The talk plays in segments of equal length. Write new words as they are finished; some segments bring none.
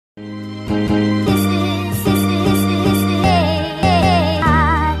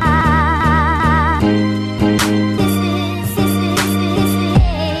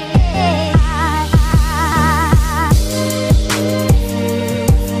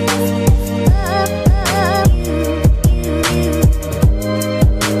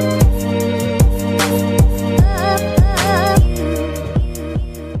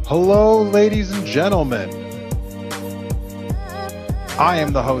Hello, ladies and gentlemen. I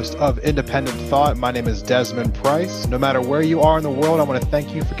am the host of Independent Thought. My name is Desmond Price. No matter where you are in the world, I want to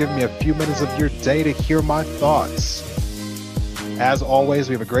thank you for giving me a few minutes of your day to hear my thoughts. As always,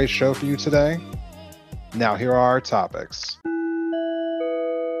 we have a great show for you today. Now, here are our topics.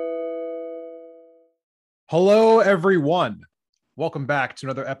 Hello, everyone. Welcome back to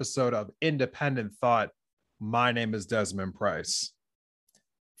another episode of Independent Thought. My name is Desmond Price.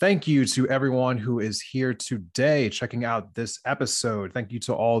 Thank you to everyone who is here today checking out this episode. Thank you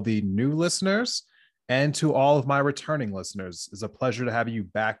to all the new listeners and to all of my returning listeners. It's a pleasure to have you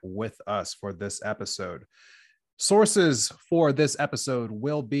back with us for this episode. Sources for this episode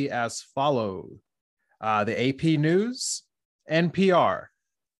will be as follows. The AP News, NPR,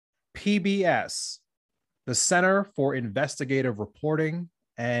 PBS, the Center for Investigative Reporting,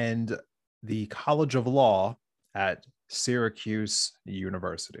 and the College of Law at Syracuse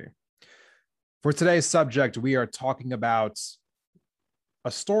University. For today's subject, we are talking about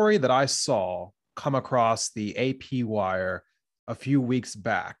a story that I saw come across the AP Wire a few weeks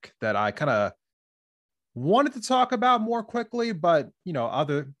back that I kind of wanted to talk about more quickly, but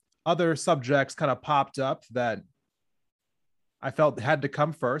other subjects kind of popped up that I felt had to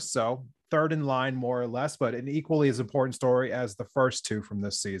come first. So third in line, more or less, but an equally as important story as the first two from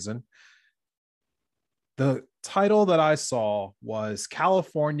this season. The title that I saw was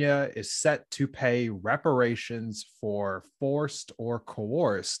California is set to pay reparations for forced or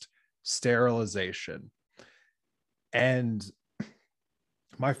coerced sterilization. And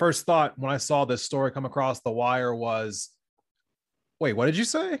my first thought when I saw this story come across the wire was, wait, what did you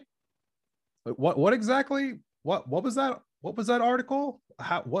say? What exactly? What was that? What was that article?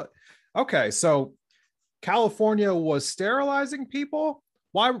 What? Okay, so California was sterilizing people.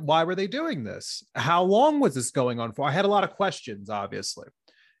 Why were they doing this? How long was this going on for? I had a lot of questions, obviously.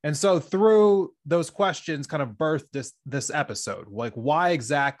 And so through those questions kind of birthed this episode. Like, why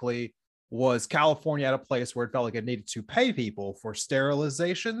exactly was California at a place where it felt like it needed to pay people for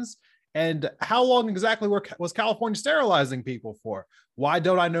sterilizations? And how long exactly was California sterilizing people for? Why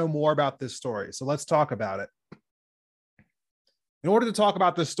don't I know more about this story? So let's talk about it. In order to talk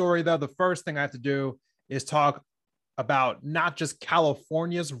about this story, though, the first thing I have to do is talk about not just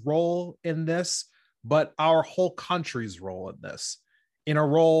California's role in this, but our whole country's role in this, in a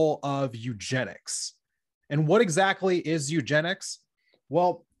role of eugenics. And what exactly is eugenics?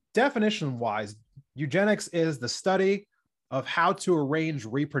 Well, definition-wise, eugenics is the study of how to arrange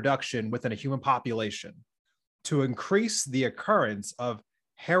reproduction within a human population to increase the occurrence of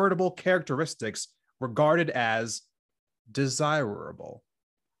heritable characteristics regarded as desirable.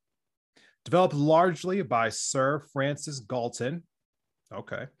 Developed largely by Sir Francis Galton,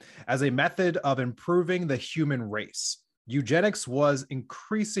 as a method of improving the human race, eugenics was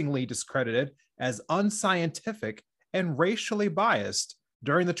increasingly discredited as unscientific and racially biased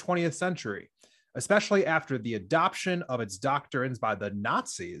during the 20th century, especially after the adoption of its doctrines by the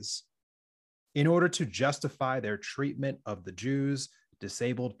Nazis in order to justify their treatment of the Jews,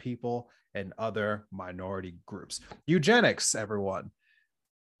 disabled people, and other minority groups. Eugenics, everyone.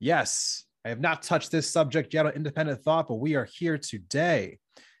 Yes, I have not touched this subject yet on Independent Thought, but we are here today.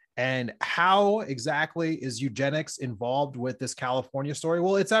 And how exactly is eugenics involved with this California story?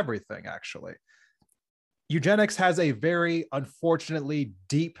 Well, it's everything, actually. Eugenics has a very, unfortunately,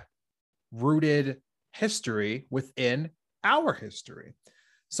 deep-rooted history within our history.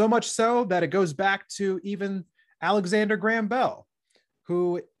 So much so that it goes back to even Alexander Graham Bell,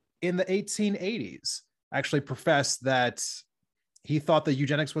 who in the 1880s actually professed that he thought that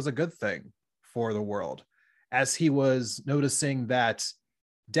eugenics was a good thing for the world, as he was noticing that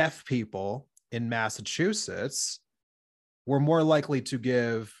deaf people in Massachusetts were more likely to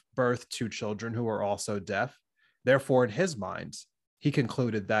give birth to children who were also deaf. Therefore, in his mind, he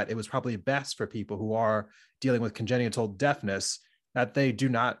concluded that it was probably best for people who are dealing with congenital deafness that they do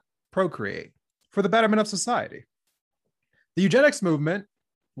not procreate for the betterment of society. The eugenics movement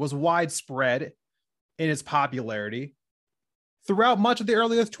was widespread in its popularity throughout much of the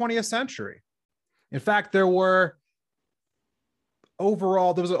early 20th century. In fact, there was an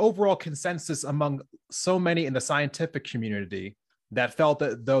overall consensus among so many in the scientific community that felt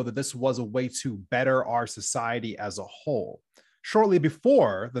that this was a way to better our society as a whole. Shortly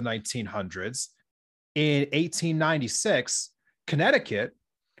before the 1900s, in 1896, Connecticut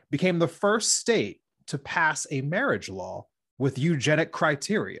became the first state to pass a marriage law with eugenic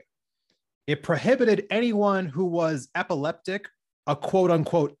criteria. It prohibited anyone who was epileptic, a quote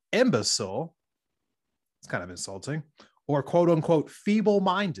unquote imbecile, it's kind of insulting, or quote unquote feeble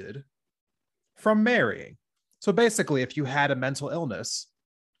minded from marrying. So basically, if you had a mental illness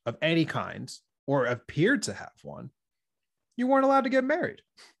of any kind or appeared to have one, you weren't allowed to get married.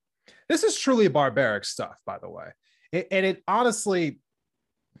 This is truly barbaric stuff, by the way. And it honestly,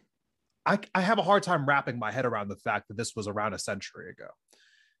 I have a hard time wrapping my head around the fact that this was around a century ago.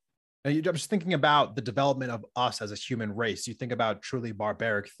 Now, I'm just thinking about the development of us as a human race. You think about truly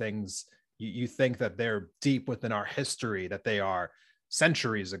barbaric things. You think that they're deep within our history, that they are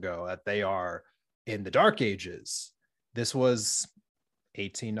centuries ago, that they are in the Dark Ages. This was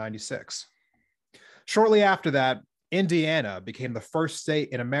 1896. Shortly after that, Indiana became the first state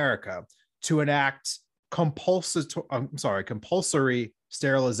in America to enact compulsory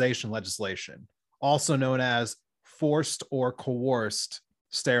sterilization legislation, also known as forced or coerced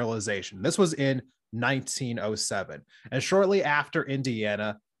sterilization. This was in 1907. And shortly after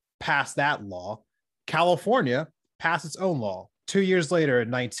Indiana passed that law, California passed its own law 2 years later in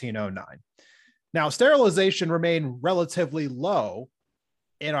 1909. Now, sterilization remained relatively low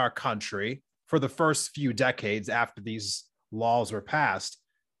in our country for the first few decades after these laws were passed,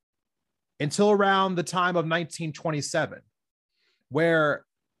 until around the time of 1927, where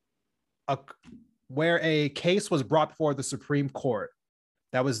a case was brought before the Supreme Court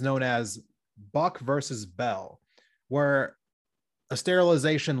that was known as Buck versus Bell, where a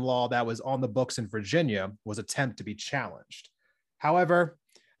sterilization law that was on the books in Virginia was attempted to be challenged. However,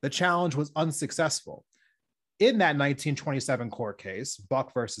 the challenge was unsuccessful. In that 1927 court case,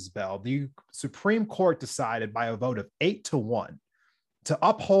 Buck versus Bell, the Supreme Court decided by a vote of 8-1 to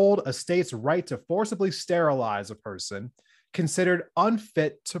uphold a state's right to forcibly sterilize a person considered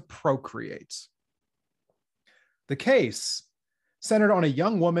unfit to procreate. The case centered on a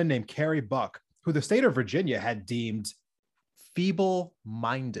young woman named Carrie Buck, who the state of Virginia had deemed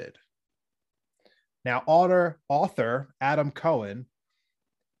feeble-minded. Now, author Adam Cohen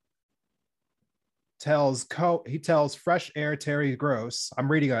tells Fresh Air Terry Gross,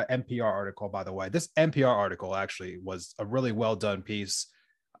 I'm reading an NPR article, by the way. This NPR article actually was a really well done piece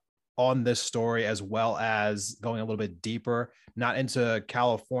on this story, as well as going a little bit deeper, not into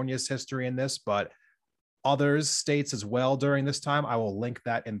California's history in this, but other states as well during this time. I will link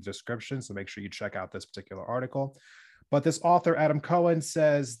that in the description, so make sure you check out this particular article. But this author, Adam Cohen,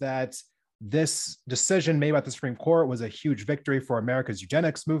 says that this decision made by the Supreme Court was a huge victory for America's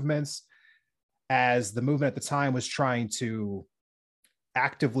eugenics movements, as the movement at the time was trying to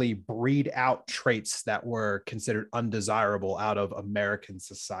actively breed out traits that were considered undesirable out of American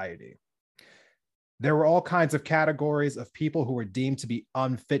society. There were all kinds of categories of people who were deemed to be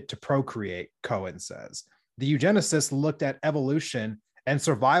unfit to procreate, Cohen says. The eugenicists looked at evolution and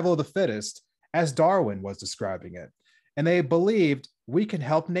survival of the fittest as Darwin was describing it. And they believed we can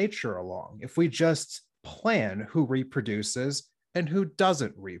help nature along if we just plan who reproduces and who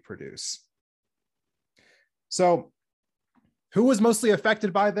doesn't reproduce. So, who was mostly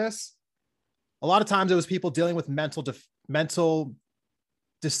affected by this? A lot of times it was people dealing with mental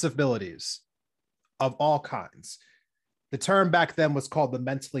disabilities of all kinds. The term back then was called the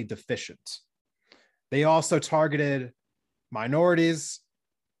mentally deficient. They also targeted minorities,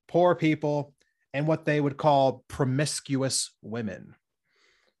 poor people, and what they would call promiscuous women.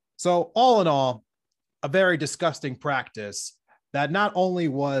 So all in all, a very disgusting practice that not only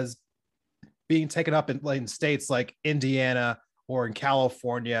was being taken up in states like Indiana or in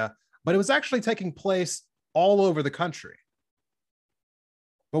California, but it was actually taking place all over the country.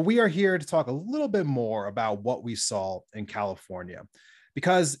 But we are here to talk a little bit more about what we saw in California,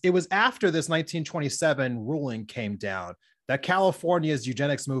 because it was after this 1927 ruling came down that California's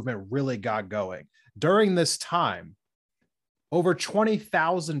eugenics movement really got going. During this time, over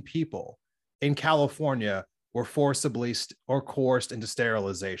 20,000 people in California were forcibly or coerced into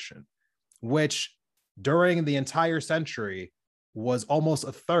sterilization, which during the entire century was almost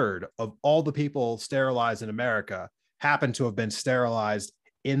a third of all the people sterilized in America happened to have been sterilized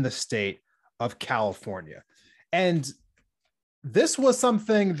in the state of California. And this was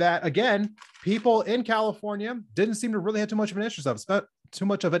something that, again, people in California didn't seem to really have too much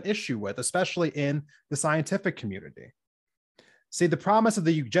of an issue with, especially in the scientific community. See, the promise of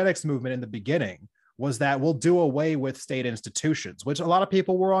the eugenics movement in the beginning was that we'll do away with state institutions, which a lot of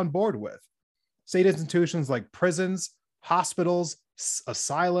people were on board with. State institutions like prisons, hospitals,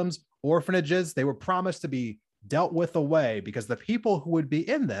 asylums, orphanages, they were promised to be dealt with away because the people who would be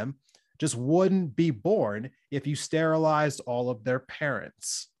in them just wouldn't be born if you sterilized all of their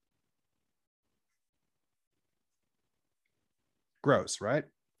parents. Gross, right?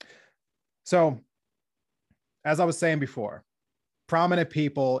 So, as I was saying before, prominent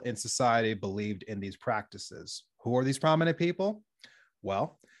people in society believed in these practices. Who are these prominent people?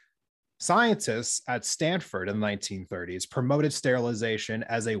 Well, scientists at Stanford in the 1930s promoted sterilization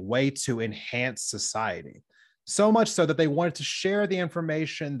as a way to enhance society, so much so that they wanted to share the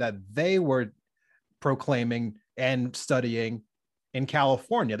information that they were proclaiming and studying in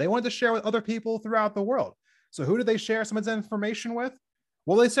California. They wanted to share with other people throughout the world. So who did they share some of this information with?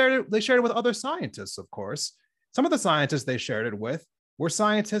 Well, they shared it with other scientists, of course. Some of the scientists they shared it with were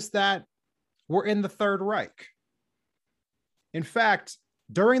scientists that were in the Third Reich. In fact,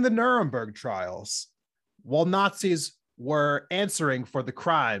 during the Nuremberg trials, while Nazis were answering for the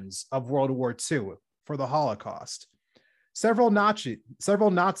crimes of World War II, for the Holocaust, several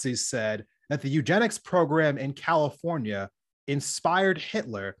Nazis said that the eugenics program in California inspired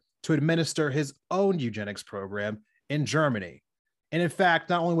Hitler to administer his own eugenics program in Germany. And in fact,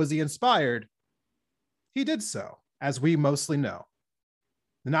 not only was he inspired, he did so, as we mostly know.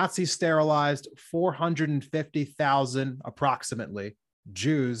 The Nazis sterilized 450,000 approximately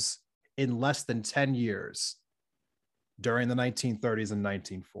Jews in less than 10 years during the 1930s and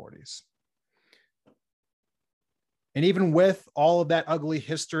 1940s. And even with all of that ugly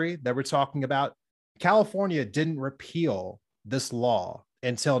history that we're talking about, California didn't repeal this law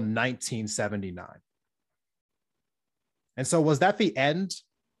until 1979. And so was that the end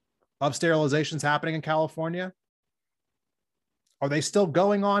of sterilizations happening in California? Are they still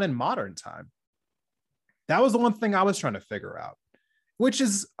going on in modern time? That was the one thing I was trying to figure out, which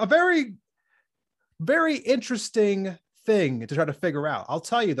is a very, very interesting thing to try to figure out. I'll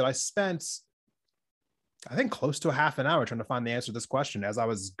tell you that I spent, I think, close to a half an hour trying to find the answer to this question as I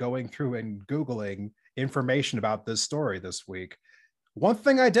was going through and Googling information about this story this week. One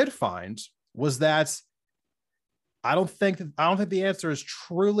thing I did find was that I don't think the answer is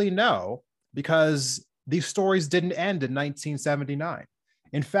truly no, because these stories didn't end in 1979.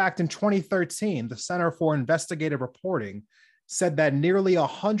 In fact, in 2013, the Center for Investigative Reporting said that nearly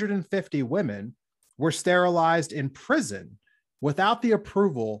 150 women were sterilized in prison without the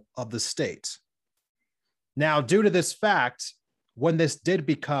approval of the state. Now, due to this fact, when this did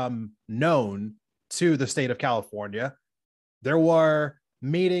become known to the state of California, there were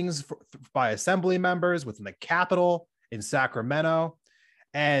meetings by assembly members within the Capitol in Sacramento.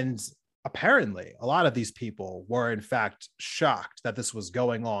 And apparently, a lot of these people were, in fact, shocked that this was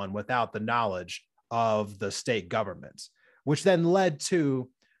going on without the knowledge of the state government, which then led to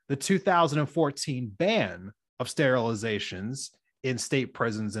the 2014 ban of sterilizations in state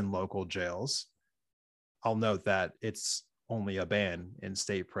prisons and local jails. I'll note that it's only a ban in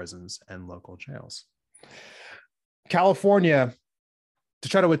state prisons and local jails. California, to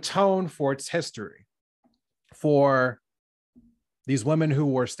try to atone for its history, for these women who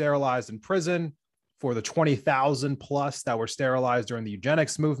were sterilized in prison, for the 20,000 plus that were sterilized during the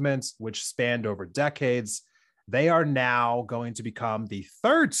eugenics movement, which spanned over decades, they are now going to become the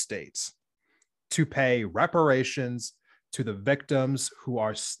third state to pay reparations to the victims who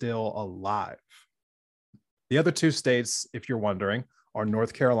are still alive. The other two states, if you're wondering, are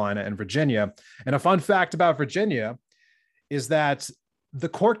North Carolina and Virginia. And a fun fact about Virginia is that the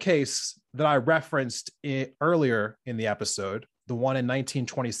court case that I referenced earlier in the episode, the one in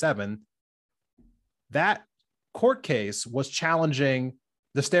 1927, that court case was challenging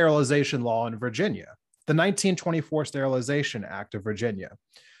the sterilization law in Virginia, the 1924 Sterilization Act of Virginia,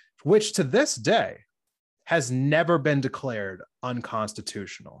 which to this day has never been declared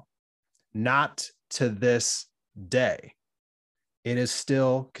unconstitutional. Not to this day. It is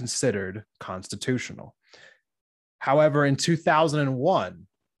still considered constitutional. However, in 2001,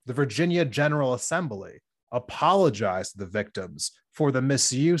 the Virginia General Assembly apologized to the victims for the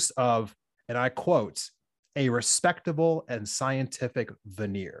misuse of, and I quote, a respectable and scientific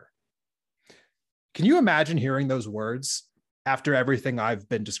veneer. Can you imagine hearing those words after everything I've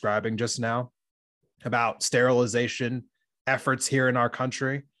been describing just now about sterilization efforts here in our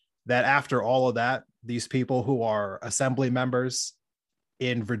country? That after all of that, these people who are assembly members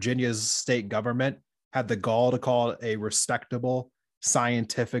in Virginia's state government had the gall to call it a respectable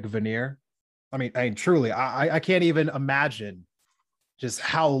scientific veneer. I mean, truly, I can't even imagine just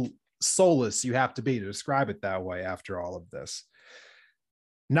how soulless you have to be to describe it that way after all of this.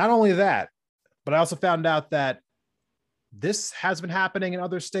 Not only that, but I also found out that this has been happening in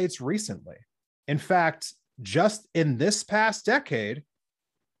other states recently. In fact, just in this past decade,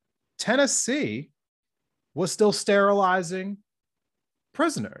 Tennessee was still sterilizing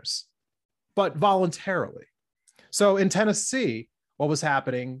prisoners, but voluntarily. So in Tennessee, what was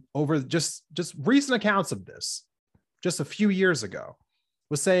happening over just recent accounts of this, just a few years ago,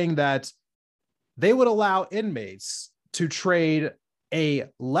 was saying that they would allow inmates to trade a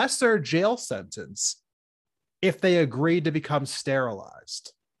lesser jail sentence if they agreed to become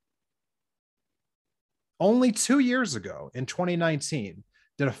sterilized. Only 2 years ago, in 2019,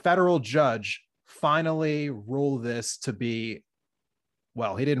 did a federal judge finally rule this to be,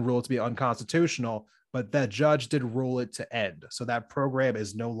 well, he didn't rule it to be unconstitutional, but that judge did rule it to end. So that program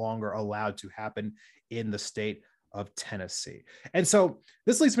is no longer allowed to happen in the state of Tennessee. And so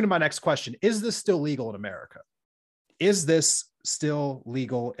this leads me to my next question. Is this still legal in America? Is this still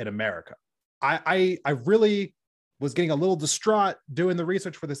legal in America? I really was getting a little distraught doing the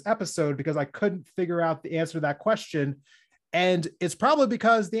research for this episode because I couldn't figure out the answer to that question. And it's probably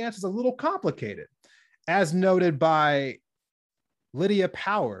because the answer is a little complicated. As noted by Lydia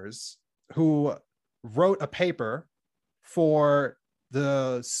Powers, who wrote a paper for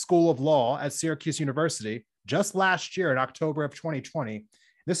the School of Law at Syracuse University just last year in October of 2020.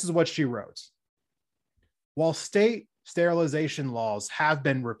 This is what she wrote. While state sterilization laws have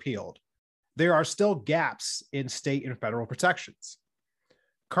been repealed, there are still gaps in state and federal protections.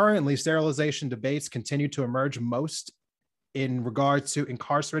 Currently, sterilization debates continue to emerge most in regard to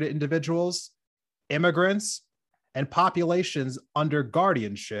incarcerated individuals, immigrants, and populations under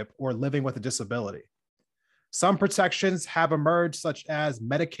guardianship or living with a disability. Some protections have emerged, such as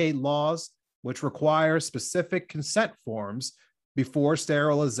Medicaid laws, which require specific consent forms before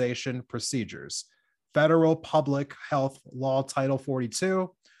sterilization procedures. Federal Public Health Law Title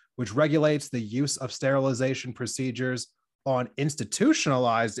 42, which regulates the use of sterilization procedures on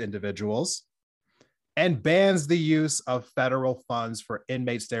institutionalized individuals, and bans the use of federal funds for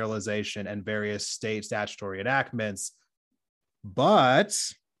inmate sterilization and various state statutory enactments. But,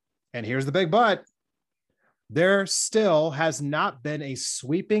 and here's the big but, there still has not been a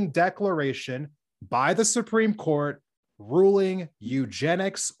sweeping declaration by the Supreme Court ruling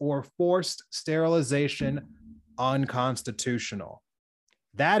eugenics or forced sterilization unconstitutional.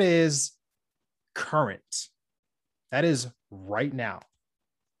 That is current. That is right now.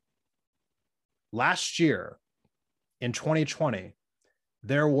 Last year, in 2020,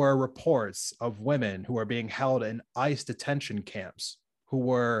 there were reports of women who are being held in ICE detention camps who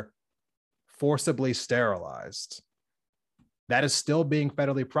were forcibly sterilized. That is still being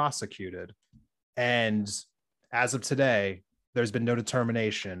federally prosecuted. And as of today, there's been no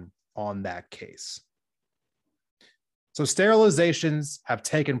determination on that case. So sterilizations have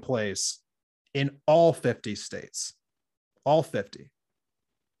taken place in all 50 states, all 50.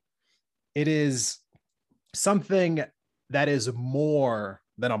 It is something that is more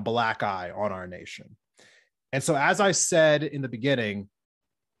than a black eye on our nation. And so, as I said in the beginning,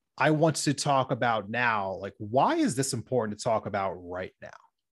 I want to talk about now, like, why is this important to talk about right now?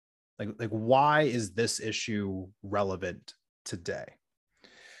 Like why is this issue relevant today?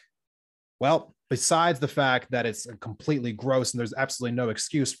 Well, besides the fact that it's completely gross and there's absolutely no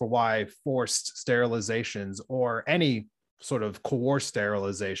excuse for why forced sterilizations or any sort of coerced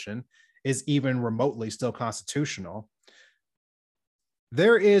sterilization is even remotely still constitutional,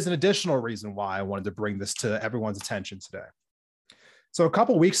 there is an additional reason why I wanted to bring this to everyone's attention today. So a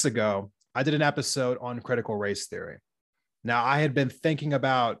couple weeks ago, I did an episode on critical race theory. Now, I had been thinking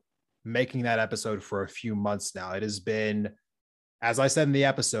about making that episode for a few months now. It has been, as I said in the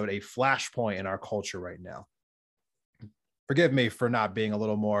episode, a flashpoint in our culture right now. Forgive me for not being a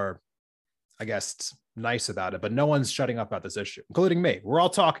little more, I guess, nice about it, but no one's shutting up about this issue, including me. We're all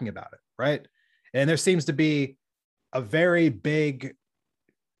talking about it, right? And there seems to be a very big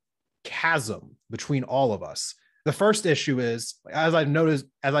chasm between all of us. The first issue is, as I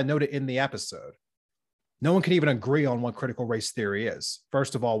noted in the episode, no one can even agree on what critical race theory is.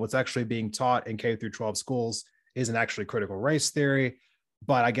 First of all, what's actually being taught in K through 12 schools isn't actually critical race theory.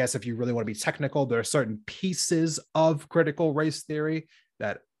 But I guess if you really want to be technical, there are certain pieces of critical race theory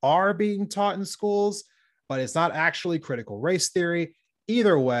that are being taught in schools, but it's not actually critical race theory.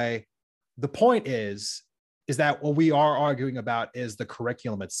 Either way, the point is that what we are arguing about is the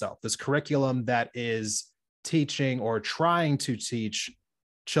curriculum itself, this curriculum that is teaching or trying to teach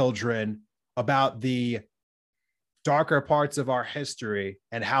children about the darker parts of our history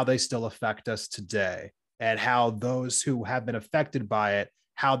and how they still affect us today, and how those who have been affected by it,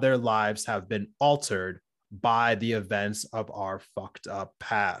 how their lives have been altered by the events of our fucked up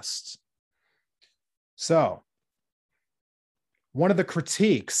past. So, one of the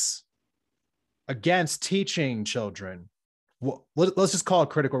critiques against teaching children well, let's just call it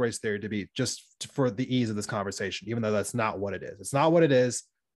critical race theory to be just for the ease of this conversation, even though that's not what it is. It's not what it is,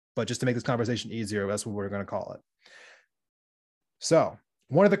 but just to make this conversation easier, that's what we're going to call it. So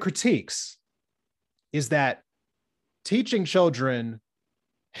one of the critiques is that teaching children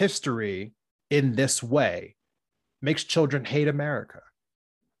history in this way makes children hate America.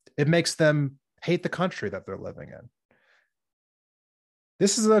 It makes them hate the country that they're living in.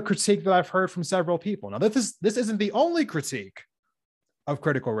 This is a critique that I've heard from several people. Now, this isn't the only critique of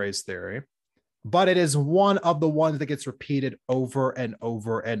critical race theory, but it is one of the ones that gets repeated over and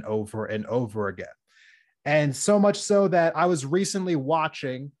over and over and over again. And so much so that I was recently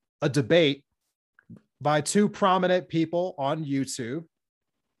watching a debate by two prominent people on YouTube,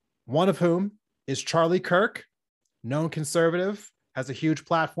 one of whom is Charlie Kirk, known conservative, has a huge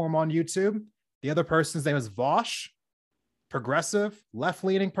platform on YouTube. The other person's name is Vaush, progressive,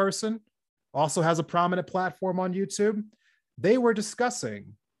 left-leaning person, also has a prominent platform on YouTube. They were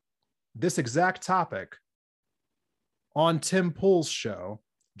discussing this exact topic on Tim Pool's show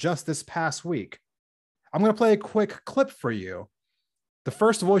just this past week. I'm going to play a quick clip for you. The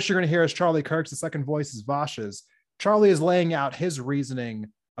first voice you're going to hear is Charlie Kirk's. The second voice is Vaush's. Charlie is laying out his reasoning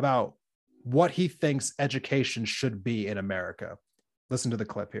about what he thinks education should be in America. Listen to the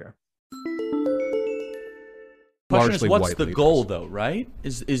clip here. Question is, what's the goal, though, right?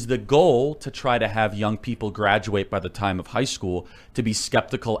 Is the goal to try to have young people graduate by the time of high school to be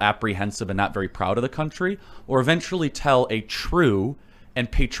skeptical, apprehensive, and not very proud of the country, or eventually tell a true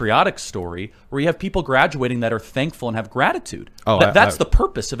and patriotic story where you have people graduating that are thankful and have gratitude? That's the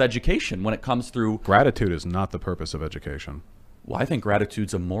purpose of education when it comes through. Gratitude is not the purpose of education. Well, I think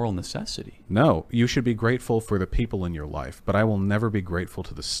gratitude's a moral necessity. No, you should be grateful for the people in your life, but I will never be grateful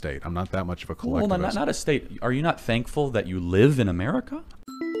to the state. I'm not that much of a collectivist. Well, not a state. Are you not thankful that you live in America?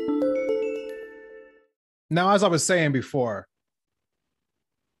 Now, as I was saying before,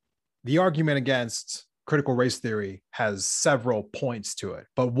 the argument against critical race theory has several points to it,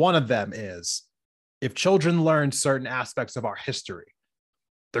 but one of them is if children learn certain aspects of our history,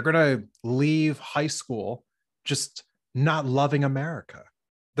 they're going to leave high school just not loving America.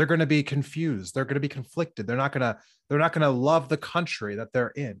 They're going to be confused. They're going to be conflicted. They're not going to love the country that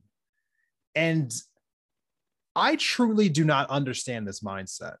they're in. And I truly do not understand this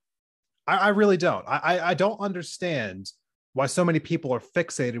mindset. I really don't. I don't understand why so many people are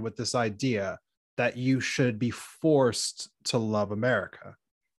fixated with this idea that you should be forced to love America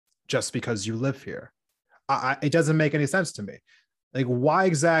just because you live here. It doesn't make any sense to me. Like, why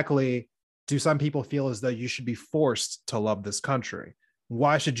exactly do some people feel as though you should be forced to love this country?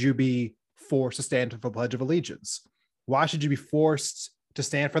 Why should you be forced to stand for the Pledge of Allegiance? Why should you be forced to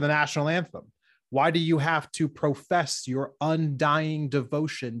stand for the national anthem? Why do you have to profess your undying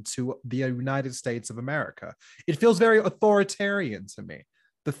devotion to the United States of America? It feels very authoritarian to me.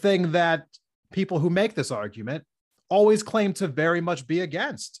 The thing that people who make this argument always claim to very much be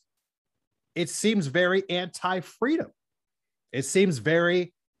against. It seems very anti-freedom. It seems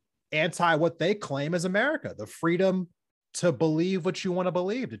very anti what they claim as America, the freedom to believe what you want to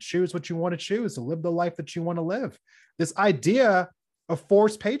believe, to choose what you want to choose, to live the life that you want to live. This idea of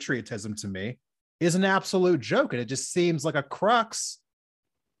forced patriotism to me is an absolute joke. And it just seems like a crux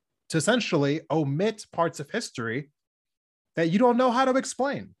to essentially omit parts of history that you don't know how to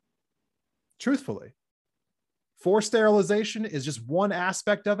explain. Truthfully, forced sterilization is just one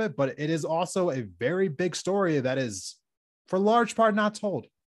aspect of it, but it is also a very big story that is, for large part, not told.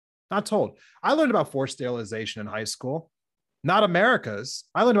 Not told. I learned about forced sterilization in high school, not America's.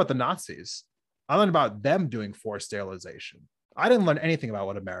 I learned about the Nazis. I learned about them doing forced sterilization. I didn't learn anything about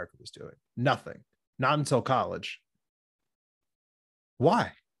what America was doing. Nothing. Not until college.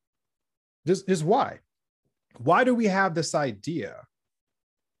 Why? Just why? Why do we have this idea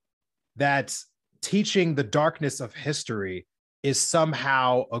that teaching the darkness of history is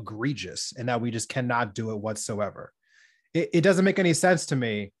somehow egregious and that we just cannot do it whatsoever? It doesn't make any sense to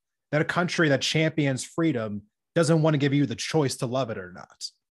me that a country that champions freedom doesn't want to give you the choice to love it or not.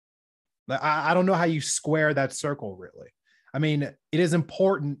 I don't know how you square that circle, really. I mean, it is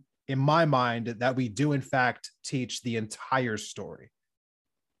important in my mind that we do, in fact, teach the entire story.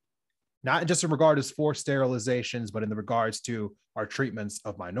 Not just in regards to forced sterilizations, but in the regards to our treatments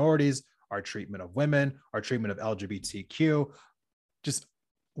of minorities, our treatment of women, our treatment of LGBTQ. Just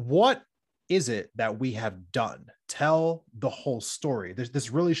what is it that we have done? Tell the whole story.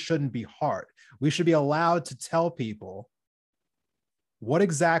 This really shouldn't be hard. We should be allowed to tell people what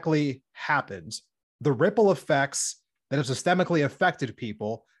exactly happened, the ripple effects that have systemically affected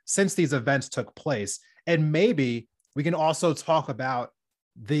people since these events took place. And maybe we can also talk about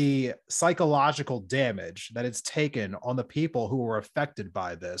the psychological damage that it's taken on the people who were affected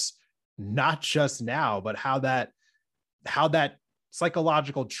by this, not just now, but how that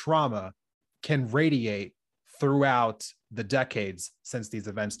psychological trauma can radiate throughout the decades since these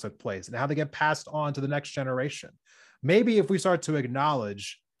events took place, and how they get passed on to the next generation. Maybe if we start to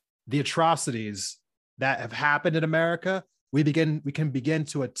acknowledge the atrocities that have happened in America, we can begin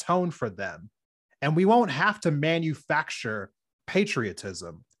to atone for them, and we won't have to manufacture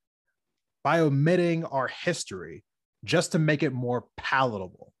patriotism by omitting our history just to make it more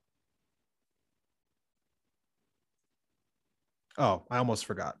palatable. Oh, I almost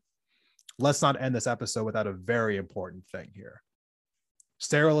forgot. Let's not end this episode without a very important thing here.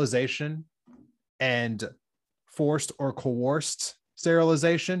 Sterilization and forced or coerced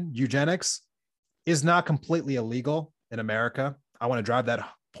sterilization, eugenics, is not completely illegal in America. I want to drive that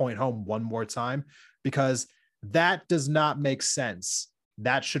point home one more time, because that does not make sense.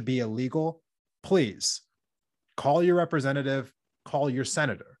 That should be illegal. Please call your representative, call your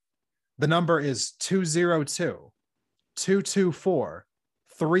senator. The number is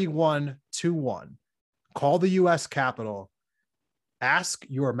 202-224-3121. Call the US Capitol. Ask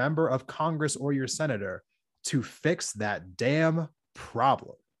your member of Congress or your senator to fix that damn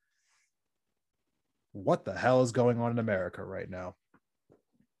problem. What the hell is going on in America right now?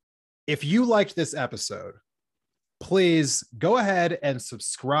 If you liked this episode, please go ahead and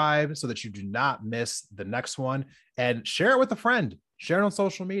subscribe so that you do not miss the next one, and share it with a friend. Share it on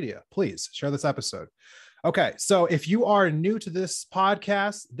social media. Please share this episode. Okay, so if you are new to this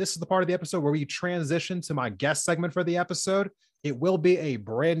podcast, this is the part of the episode where we transition to my guest segment for the episode. It will be a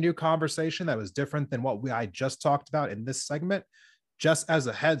brand new conversation that was different than what I just talked about in this segment, just as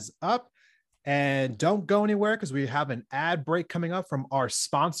a heads up. And don't go anywhere, because we have an ad break coming up from our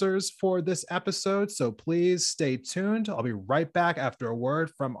sponsors for this episode. So please stay tuned. I'll be right back after a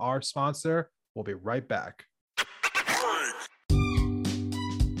word from our sponsor. We'll be right back.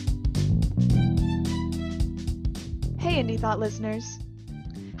 Hey, Indie Thought listeners.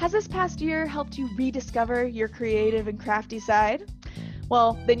 Has this past year helped you rediscover your creative and crafty side?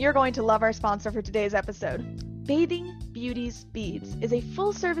 Well, then you're going to love our sponsor for today's episode. Bathing Beauties Beads is a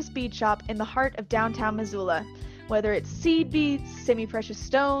full-service bead shop in the heart of downtown Missoula. Whether it's seed beads, semi-precious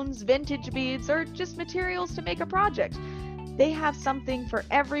stones, vintage beads, or just materials to make a project, they have something for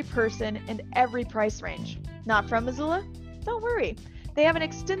every person and every price range. Not from Missoula? Don't worry. They have an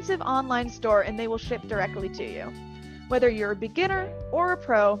extensive online store and they will ship directly to you. Whether you're a beginner or a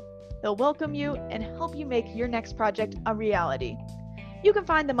pro, they'll welcome you and help you make your next project a reality. You can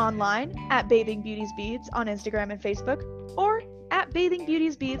find them online at Bathing Beauties Beads on Instagram and Facebook, or at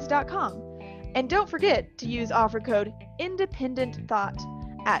bathingbeautiesbeads.com. And don't forget to use offer code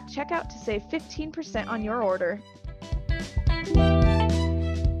INDEPENDENTTHOUGHT at checkout to save 15% on your order.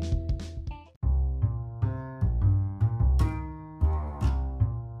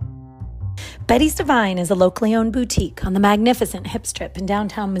 Betty's Divine is a locally owned boutique on the magnificent Hip Strip in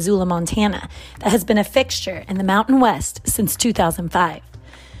downtown Missoula, Montana, that has been a fixture in the Mountain West since 2005.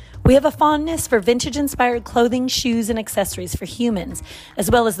 We have a fondness for vintage-inspired clothing, shoes, and accessories for humans,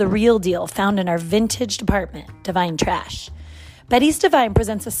 as well as the real deal found in our vintage department, Divine Trash. Betty's Divine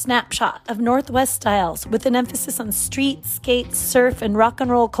presents a snapshot of Northwest styles with an emphasis on street, skate, surf, and rock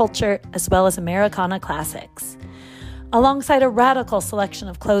and roll culture, as well as Americana classics. Alongside a radical selection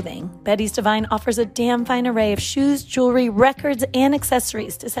of clothing, Betty's Divine offers a damn fine array of shoes, jewelry, records, and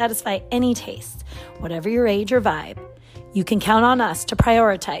accessories to satisfy any taste, whatever your age or vibe. You can count on us to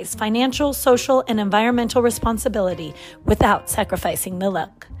prioritize financial, social, and environmental responsibility without sacrificing the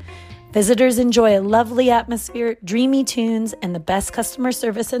look. Visitors enjoy a lovely atmosphere, dreamy tunes, and the best customer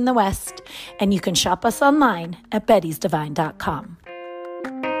service in the West, and you can shop us online at bettysdivine.com.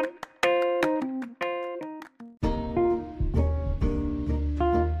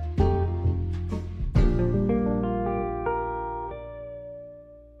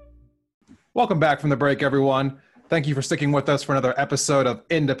 Welcome back from the break, everyone. Thank you for sticking with us for another episode of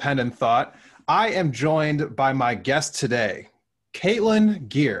Independent Thought. I am joined by my guest today, Caitlin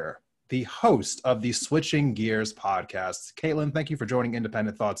Gear, the host of the Switching Gears podcast. Caitlin, thank you for joining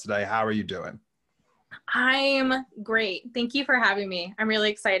Independent Thoughts today. How are you doing? I'm great. Thank you for having me. I'm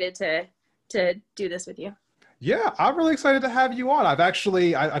really excited to do this with you. Yeah, I'm really excited to have you on.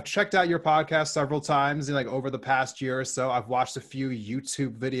 I've checked out your podcast several times, like over the past year or so. I've watched a few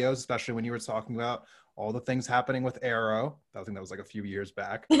YouTube videos, especially when you were talking about all the things happening with Arrow. I think that was like a few years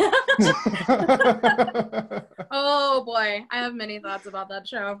back. Oh boy, I have many thoughts about that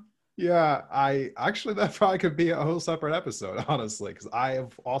show. Yeah, that probably could be a whole separate episode, honestly, because I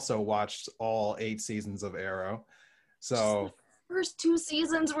have also watched all 8 seasons of Arrow. So first 2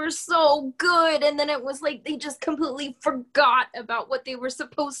 seasons were so good, and then it was like they just completely forgot about what they were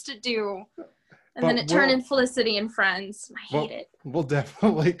supposed to do. And then it turned in Felicity and Friends. I hate it. We'll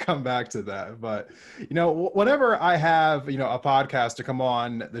definitely come back to that. But, whenever I have, a podcast to come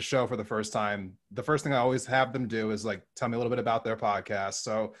on the show for the first time, the first thing I always have them do is like, tell me a little bit about their podcast.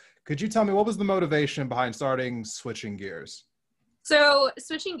 So could you tell me what was the motivation behind starting Switching Gears? So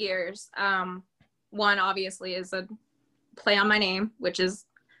Switching Gears, one obviously is a play on my name, which is,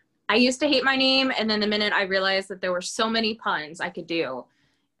 I used to hate my name. And then the minute I realized that there were so many puns I could do,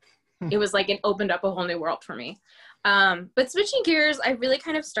 it was like it opened up a whole new world for me. But Switching Gears, I really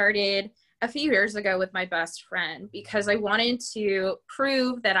kind of started a few years ago with my best friend because I wanted to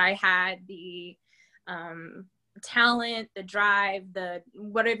prove that I had the talent, the drive, the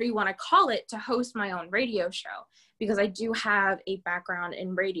whatever you want to call it, to host my own radio show, because I do have a background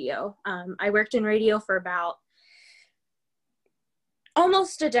in radio. I worked in radio for about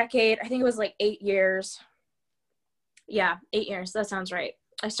almost a decade. I think it was like 8 years. Yeah, 8 years. That sounds right.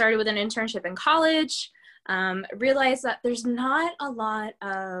 I started with an internship in college, realized that there's not a lot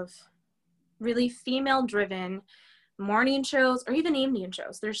of really female-driven morning shows or even evening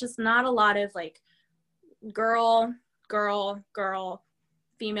shows. There's just not a lot of like girl,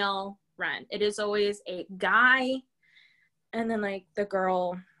 female run. It is always a guy and then like the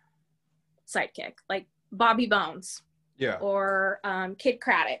girl sidekick, like Bobby Bones or Kid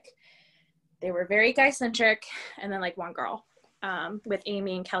Craddock. They were very guy-centric, and then like one girl. With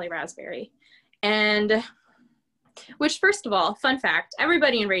Amy and Kelly Raspberry. And which, first of all, fun fact,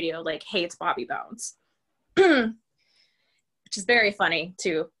 everybody in radio like hates Bobby Bones, which is very funny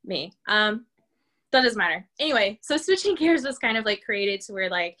to me. That doesn't matter. Anyway, so Switching Gears was kind of like created to where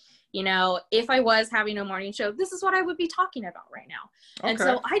like, if I was having a morning show, this is what I would be talking about right now. Okay. And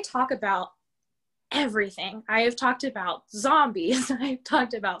so I talk about everything. I have talked about zombies. I've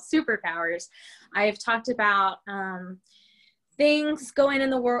talked about superpowers. I have talked about things going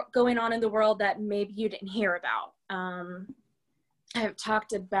on in the world that maybe you didn't hear about. I've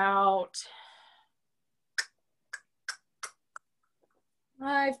talked about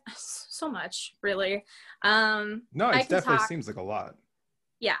so much, really. No, it definitely seems like a lot.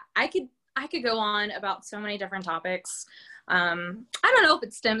 Yeah, I could go on about so many different topics. I don't know if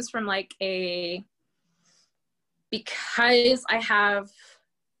it stems from like because I have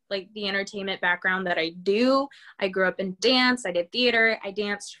like the entertainment background that I do. I grew up in dance. I did theater. I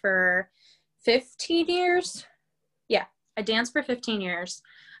danced for 15 years. Yeah, I danced for 15 years.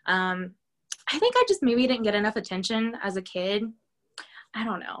 I think I just maybe didn't get enough attention as a kid. I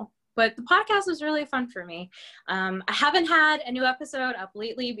don't know. But the podcast was really fun for me. I haven't had a new episode up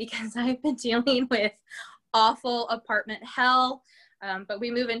lately because I've been dealing with awful apartment hell. But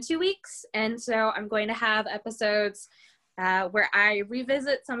we move in 2 weeks. And so I'm going to have episodes where I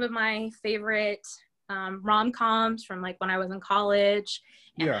revisit some of my favorite rom-coms from like when I was in college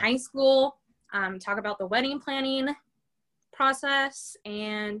and high school, talk about the wedding planning process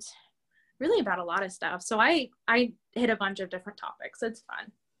and really about a lot of stuff. So I hit a bunch of different topics. It's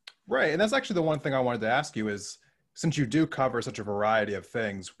fun. Right. And that's actually the one thing I wanted to ask you is, since you do cover such a variety of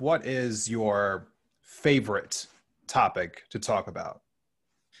things, what is your favorite topic to talk about?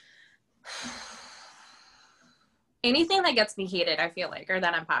 Anything that gets me heated, I feel like, or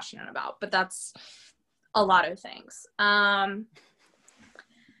that I'm passionate about, but that's a lot of things.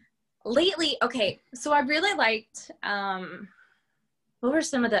 Lately, okay, so I really liked, what were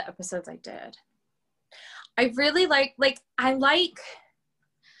some of the episodes I did? I really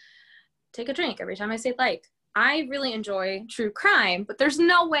take a drink every time I say like. I really enjoy true crime, but there's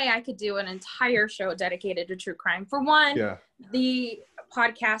no way I could do an entire show dedicated to true crime. For one, the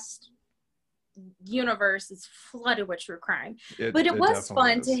podcast universe is flooded with true crime, but it was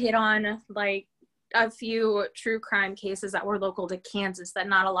fun to hit on like a few true crime cases that were local to Kansas that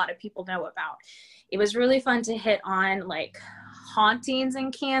not a lot of people know about. It was really fun to hit on like hauntings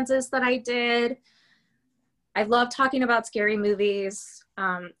in Kansas that I did. I love talking about scary movies.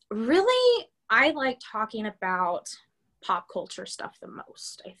 Really, I like talking about pop culture stuff the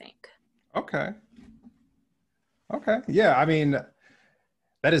most, I think. Okay. Yeah, I mean,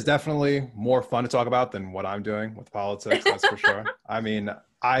 that is definitely more fun to talk about than what I'm doing with politics, that's for sure. I mean,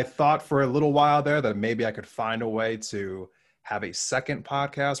 I thought for a little while there that maybe I could find a way to have a second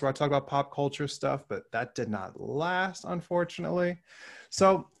podcast where I talk about pop culture stuff, but that did not last, unfortunately.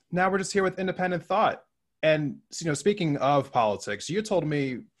 So now we're just here with Independent Thought. And, speaking of politics, you told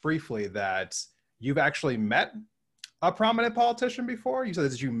me briefly that you've actually met a prominent politician before. You said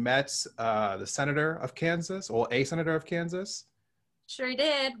that you met the senator of Kansas, or a senator of Kansas. Sure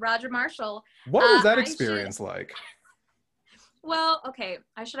did, Roger Marshall. What was that experience like? Well, okay.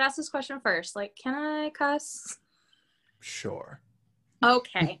 I should ask this question first. Like, can I cuss? Sure.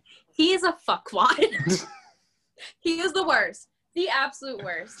 Okay. He is a fuckwad. He is the worst. The absolute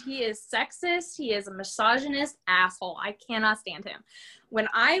worst. He is sexist. He is a misogynist asshole. I cannot stand him. When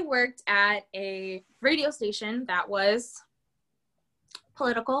I worked at a radio station that was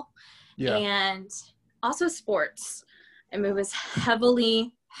political and also sports, and it was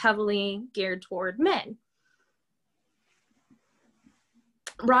heavily geared toward men.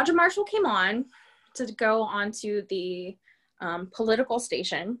 Roger Marshall came on to go onto the political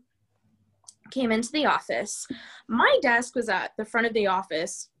station, came into the office. My desk was at the front of the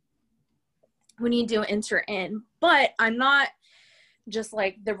office when you do enter in, but I'm not just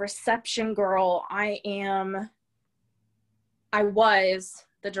like the reception girl. I was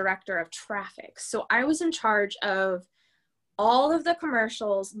the director of traffic. So I was in charge of all of the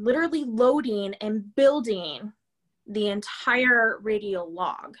commercials, literally loading and building the entire radio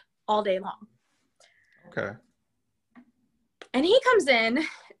log all day long. Okay. And he comes in,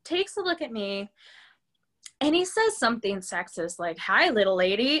 takes a look at me, and he says something sexist like, "Hi, little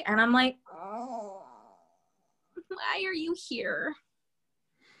lady." And I'm like, "Oh, why are you here?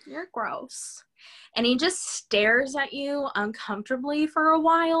 You're gross." And he just stares at you uncomfortably for a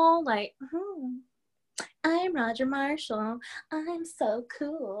while, like, "I'm Roger Marshall. I'm so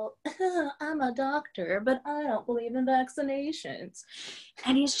cool. I'm a doctor, but I don't believe in vaccinations."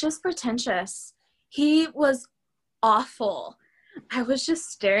 And he's just pretentious. He was awful. I was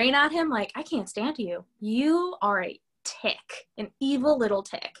just staring at him like, I can't stand you. You are a tick, an evil little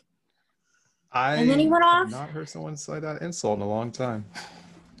tick. And then he went off. I've not heard someone say that insult in a long time.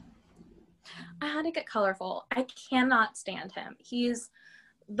 I had to get colorful. I cannot stand him. He's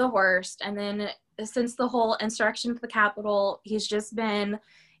the worst. And then since the whole insurrection at the Capitol, he's been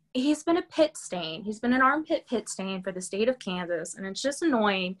a pit stain. He's been an armpit pit stain for the state of Kansas. And it's just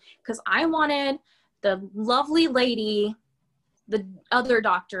annoying because I wanted the lovely lady, the other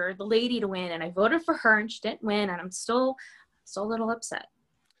doctor, the lady to win, and I voted for her and she didn't win, and I'm still a little upset.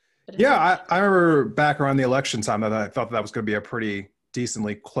 Yeah, I remember back around the election time that I thought that was going to be a pretty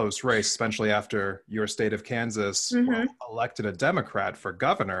decently close race, especially after your state of Kansas elected a Democrat for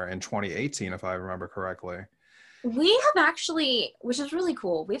governor in 2018, if I remember correctly. We have actually, which is really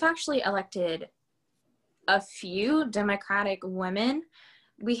cool, we've actually elected a few Democratic women.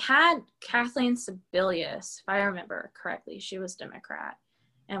 We had Kathleen Sebelius, if I remember correctly, she was Democrat.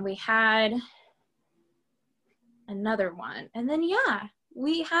 And we had another one. And then,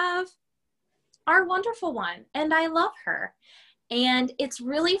 we have our wonderful one, and I love her. And it's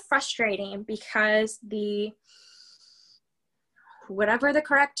really frustrating because whatever the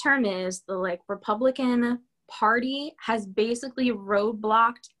correct term is, the Republican Party has basically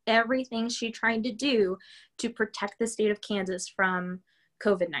roadblocked everything she tried to do to protect the state of Kansas from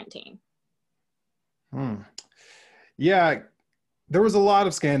COVID-19. Yeah, there was a lot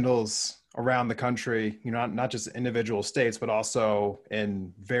of scandals around the country, not just individual states, but also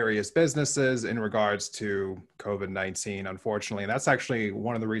in various businesses in regards to COVID-19, unfortunately. And that's actually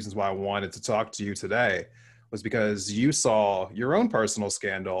one of the reasons why I wanted to talk to you today, was because you saw your own personal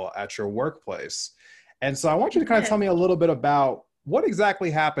scandal at your workplace. And so I want you to kind of tell me a little bit about what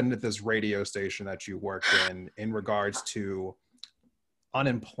exactly happened at this radio station that you worked in regards to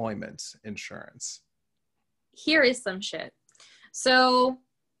unemployment insurance. Here is some shit. So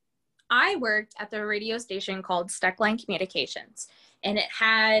I worked at the radio station called Steckline Communications, and it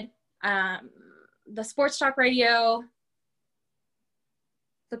had the sports talk radio,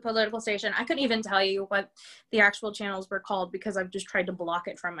 the political station. I couldn't even tell you what the actual channels were called because I've just tried to block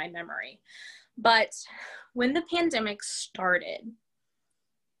it from my memory. But when the pandemic started,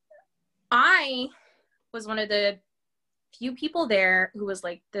 I was one of the few people there who was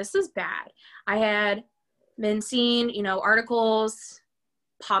like, this is bad. I had been seeing, articles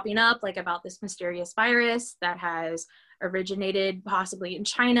popping up about this mysterious virus that has originated possibly in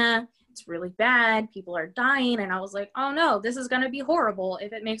China. It's really bad. People are dying. And I was like, oh no, this is going to be horrible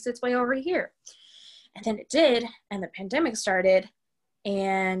if it makes its way over here. And then it did. And the pandemic started.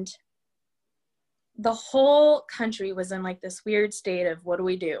 And the whole country was in this weird state of, what do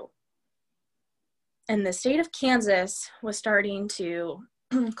we do? And the state of Kansas was starting to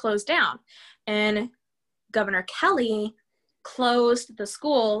close down. And Governor Kelly closed the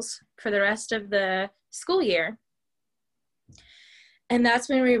schools for the rest of the school year. And that's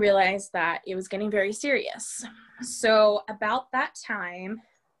when we realized that it was getting very serious. So about that time,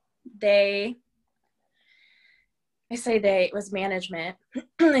 it was management.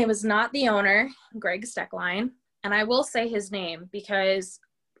 It was not the owner, Greg Steckline. And I will say his name because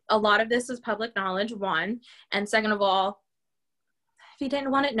a lot of this is public knowledge, one. And second of all, he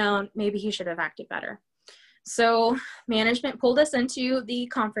didn't want it known, maybe he should have acted better. So management pulled us into the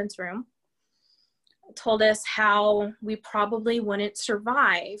conference room, told us how we probably wouldn't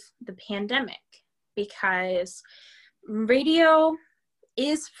survive the pandemic because radio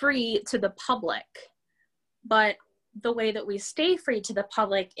is free to the public, but the way that we stay free to the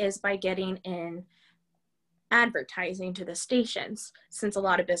public is by getting in advertising to the stations. Since a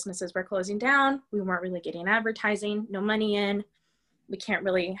lot of businesses were closing down, we weren't really getting advertising, no money in. We can't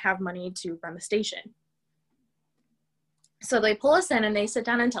really have money to run the station. So they pull us in and they sit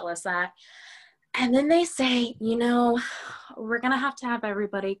down and tell us that. And then they say, you know, we're going to have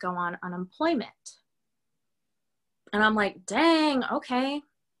everybody go on unemployment. And I'm like, dang, okay.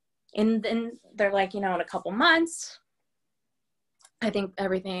 And then they're like, you know, in a couple months, I think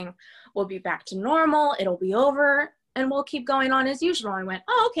everything will be back to normal. It'll be over and we'll keep going on as usual. I went,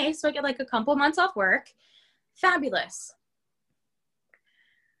 oh, okay. So I get like a couple months off work. Fabulous.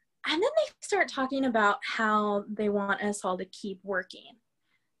 And then they start talking about how they want us all to keep working.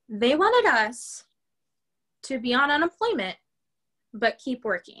 They wanted us to be on unemployment, but keep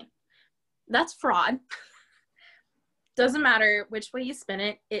working. That's fraud. Doesn't matter which way you spin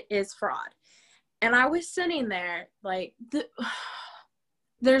it, it is fraud. And I was sitting there like,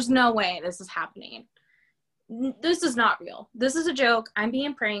 there's no way this is happening. This is not real. This is a joke. I'm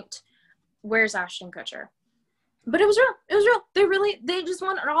being pranked. Where's Ashton Kutcher? But it was real. It was real. They just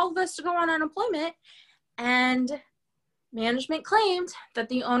wanted all of us to go on unemployment. And management claimed that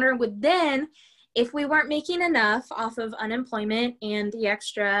the owner would then, if we weren't making enough off of unemployment and the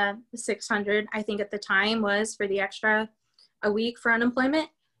extra $600, I think at the time was for the extra a week for unemployment,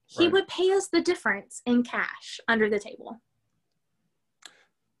 he would pay us the difference in cash under the table.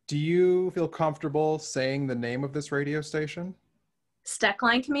 Do you feel comfortable saying the name of this radio station?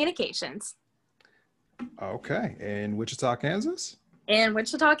 Steckline Communications. Okay. In Wichita, Kansas? In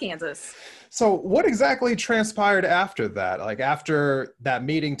Wichita, Kansas. So what exactly transpired after that? Like after that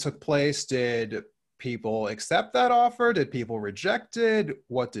meeting took place, did people accept that offer? Did people reject it?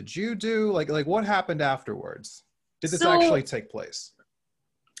 What did you do? Like what happened afterwards? Did this actually take place?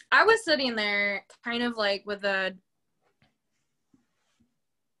 I was sitting there kind of like with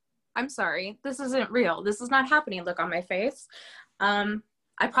I'm sorry, this isn't real. This is not happening. Look on my face.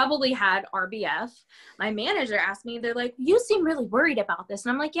 I probably had RBF. My manager asked me, they're like, you seem really worried about this.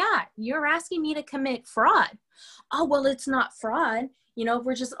 And I'm like, yeah, you're asking me to commit fraud. Oh, well, it's not fraud. You know,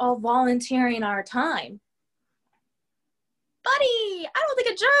 we're just all volunteering our time. Buddy, I don't think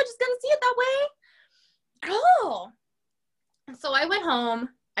a judge is going to see it that way at all. So I went home.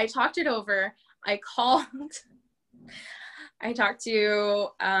 I talked it over. I talked to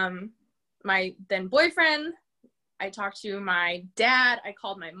my then boyfriend. I talked to my dad. I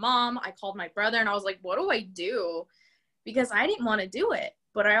called my mom. I called my brother, and I was like, what do I do? Because I didn't want to do it,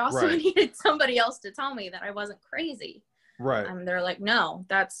 but I also needed somebody else to tell me that I wasn't crazy. Right. And they're like, no,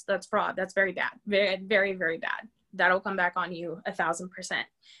 that's fraud. That's very bad. Very, very, very bad. That'll come back on you 1,000%.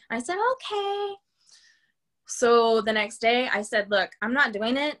 I said, okay. So the next day I said, look, I'm not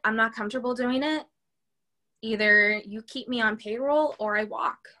doing it. I'm not comfortable doing it. Either you keep me on payroll or I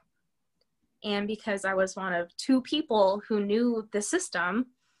walk. And because I was one of 2 people who knew the system,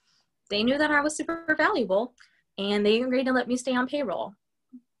 they knew that I was super valuable and they agreed to let me stay on payroll.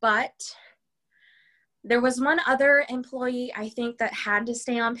 But there was one other employee, I think, that had to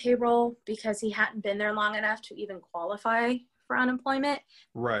stay on payroll because he hadn't been there long enough to even qualify for unemployment.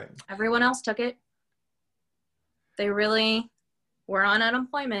 Right. Everyone else took it. They really were on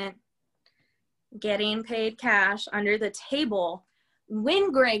unemployment, getting paid cash under the table.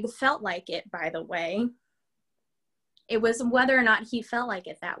 When Greg felt like it, by the way, it was whether or not he felt like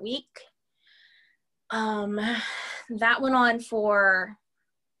it that week. That went on for,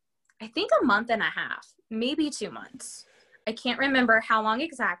 I think, a month and a half, maybe 2 months. I can't remember how long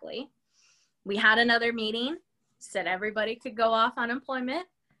exactly. We had another meeting, said everybody could go off unemployment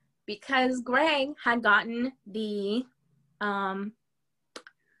because Greg had gotten the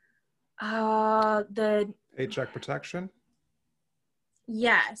Paycheck protection?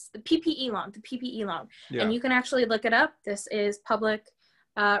 Yes, the PPE loan. Yeah. And you can actually look it up. This is public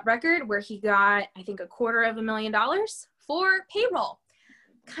record where he got, I think, $250,000 for payroll.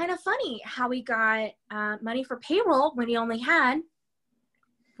 Kind of funny how he got money for payroll when he only had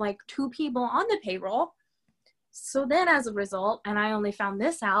like 2 people on the payroll. So then as a result, and I only found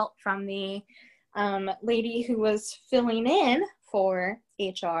this out from the lady who was filling in for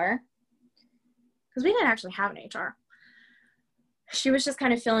HR, because we didn't actually have an HR. She was just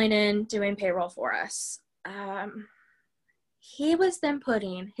kind of filling in, doing payroll for us. He was then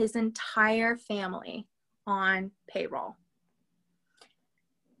putting his entire family on payroll.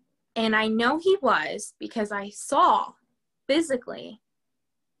 And I know he was because I saw physically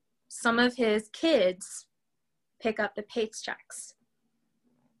some of his kids pick up the paychecks.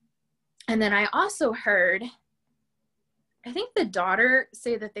 And then I also heard, I think the daughter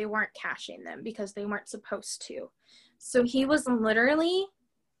say that they weren't cashing them because they weren't supposed to. So he was literally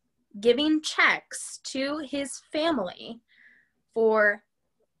giving checks to his family for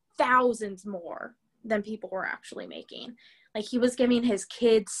thousands more than people were actually making. Like, he was giving his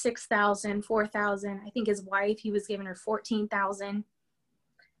kids $6,000, $4,000. I think his wife, he was giving her $14,000.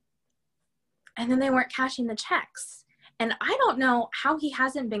 And then they weren't cashing the checks. And I don't know how he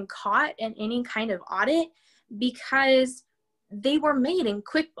hasn't been caught in any kind of audit, because they were made in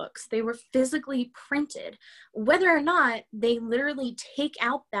QuickBooks. They were physically printed. Whether or not they literally take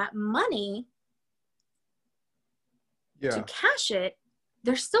out that money to cash it,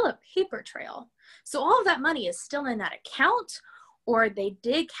 there's still a paper trail. So all of that money is still in that account, or they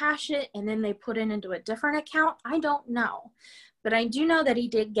did cash it and then they put it into a different account. I don't know. But I do know that he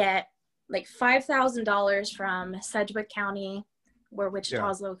did get like $5,000 from Sedgwick County, where Wichita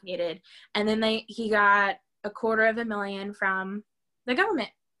is located. And then he got $250,000 from the government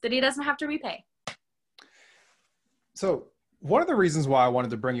that he doesn't have to repay. So one of the reasons why I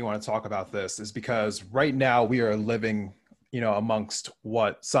wanted to bring you on to talk about this is because right now we are living, amongst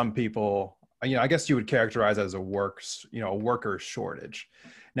what some people, I guess you would characterize as a worker shortage.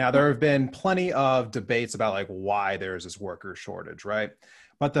 Now, there have been plenty of debates about like why there's this worker shortage, right?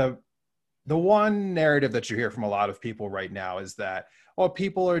 But the one narrative that you hear from a lot of people right now is that,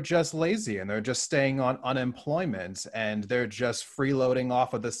 people are just lazy and they're just staying on unemployment and they're just freeloading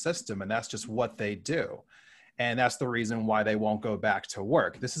off of the system, and that's just what they do. And that's the reason why they won't go back to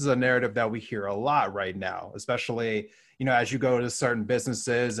work. This is a narrative that we hear a lot right now, especially, as you go to certain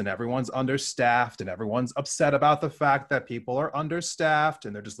businesses and everyone's understaffed and everyone's upset about the fact that people are understaffed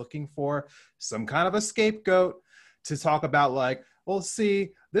and they're just looking for some kind of a scapegoat to talk about like, well,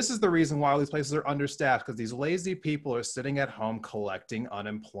 see, this is the reason why all these places are understaffed, because these lazy people are sitting at home collecting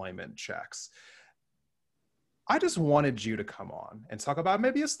unemployment checks. I just wanted you to come on and talk about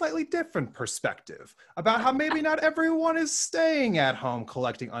maybe a slightly different perspective about how maybe not everyone is staying at home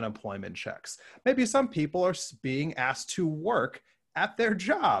collecting unemployment checks. Maybe some people are being asked to work at their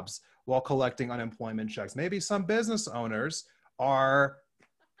jobs while collecting unemployment checks. Maybe some business owners are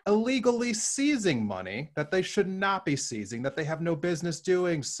illegally seizing money that they should not be seizing, that they have no business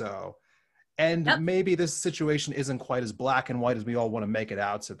doing so. And maybe this situation isn't quite as black and white as we all want to make it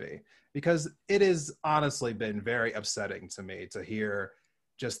out to be, because it has honestly been very upsetting to me to hear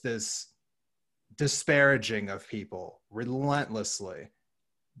just this disparaging of people relentlessly.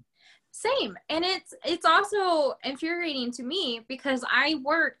 Same. And it's also infuriating to me because I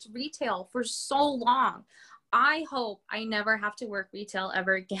worked retail for so long. I hope I never have to work retail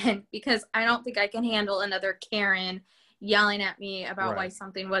ever again, because I don't think I can handle another Karen yelling at me about why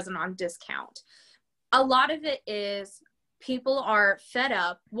something wasn't on discount. A lot of it is people are fed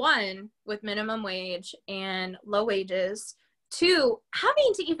up, one, with minimum wage and low wages, two,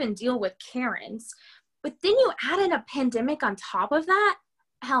 having to even deal with Karens. But then you add in a pandemic on top of that?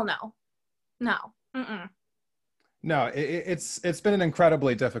 Hell no. No. Mm-mm. No, it's been an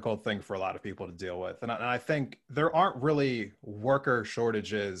incredibly difficult thing for a lot of people to deal with. And I think there aren't really worker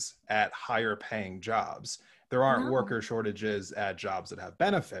shortages at higher paying jobs. There aren't worker shortages at jobs that have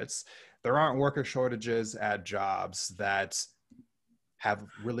benefits. There aren't worker shortages at jobs that have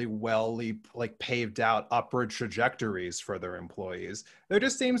really paved out upward trajectories for their employees. There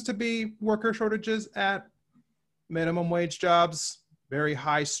just seems to be worker shortages at minimum wage jobs, very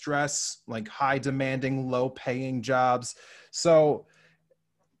high stress, like high demanding, low paying jobs. So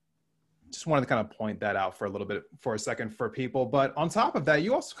just wanted to kind of point that out for a second for people. But on top of that,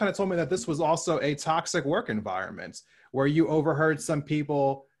 you also kind of told me that this was also a toxic work environment where you overheard some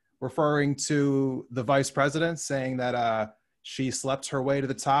people referring to the vice president saying that she slept her way to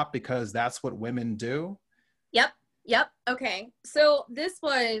the top because that's what women do. Yep. Okay. So this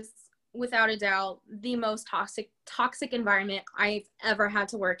was without a doubt the most toxic environment I've ever had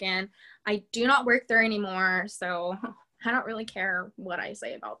to work in. I do not work there anymore, so I don't really care what I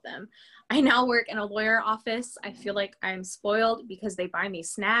say about them. I now work in a lawyer office. I feel like I'm spoiled because they buy me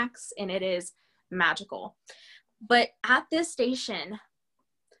snacks and it is magical. But at this station,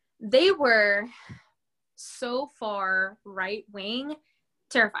 they were so far right-wing,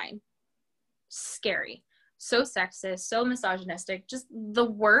 terrifying, scary. So sexist, so misogynistic, just the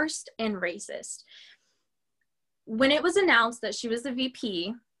worst and racist. When it was announced that she was the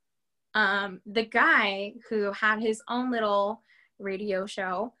VP, the guy who had his own little radio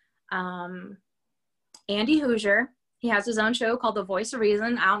show, Andy Hoosier, He has his own show called The Voice of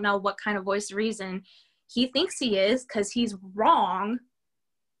Reason. I don't know what kind of voice of reason he thinks he is, because he's wrong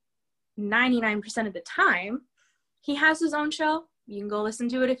 99% of the time. He has his own show. You can go listen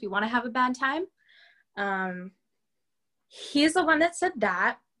to it if you want to have a bad time. He's the one that said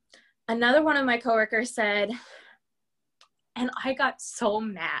that. Another one of my coworkers said, and I got so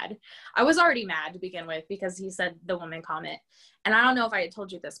mad. I was already mad to begin with because he said the woman comment. And I don't know if I had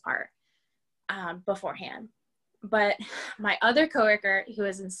told you this part beforehand. But my other coworker, who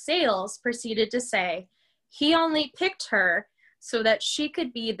is in sales, proceeded to say he only picked her so that she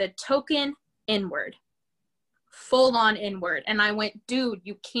could be the token N-word. Full on N-word. And I went, dude,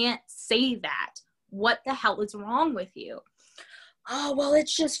 you can't say that. What the hell is wrong with you? Oh, well,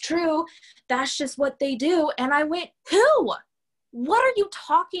 it's just true. That's just what they do. And I went, who? What are you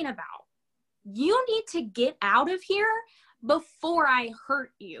talking about? You need to get out of here before I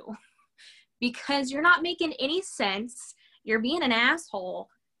hurt you, because you're not making any sense. You're being an asshole.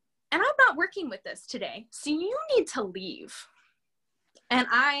 And I'm not working with this today. So you need to leave. And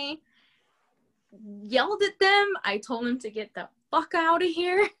I yelled at them. I told them to get the fuck out of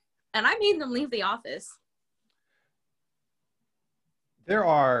here. And I made them leave the office. There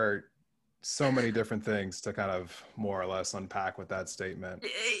are so many different things to kind of more or less unpack with that statement.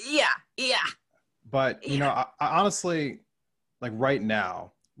 Yeah. But, you know, I honestly, like right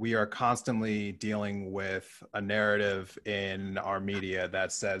now, we are constantly dealing with a narrative in our media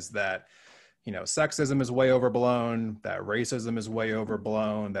that says that, you know, sexism is way overblown, that racism is way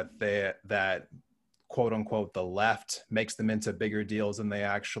overblown, that quote unquote, the left makes them into bigger deals than they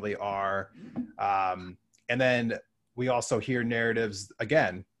actually are. And then we also hear narratives,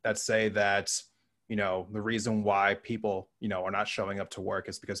 again, that say that, you know, the reason why people, you know, are not showing up to work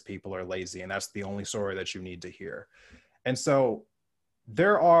is because people are lazy. And that's the only story that you need to hear. And so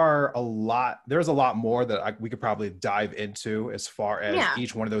there's a lot more that we could probably dive into as far as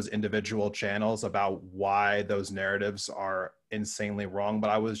each one of those individual channels about why those narratives are insanely wrong. But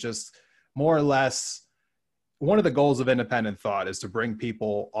I was just more or less, one of the goals of Independent Thought is to bring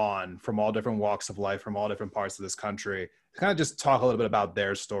people on from all different walks of life, from all different parts of this country, to kind of just talk a little bit about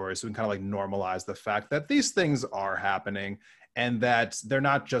their stories, so we can kind of like normalize the fact that these things are happening and that they're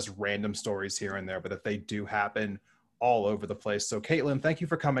not just random stories here and there, but that they do happen all over the place. So Caitlin, thank you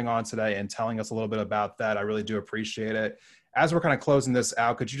for coming on today and telling us a little bit about that. I really do appreciate it. As we're kind of closing this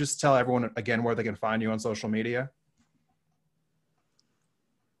out, could you just tell everyone again where they can find you on social media?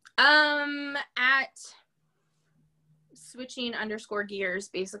 At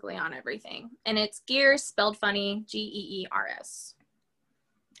switching_gears, basically on everything. And it's gears spelled funny, Geers.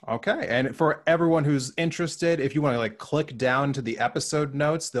 Okay. And for everyone who's interested, if you want to like click down to the episode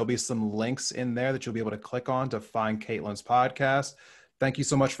notes, there'll be some links in there that you'll be able to click on to find Caitlin's podcast. Thank you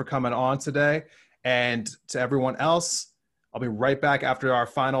so much for coming on today. And to everyone else, I'll be right back after our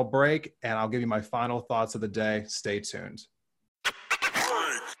final break, and I'll give you my final thoughts of the day. Stay tuned.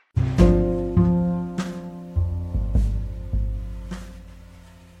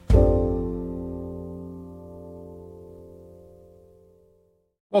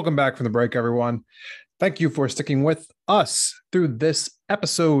 Welcome back from the break, everyone. Thank you for sticking with us through this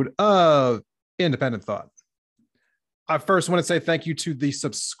episode of Independent Thought. I first want to say thank you to the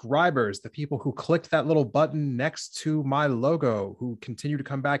subscribers, the people who clicked that little button next to my logo, who continue to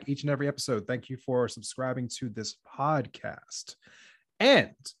come back each and every episode. Thank you for subscribing to this podcast.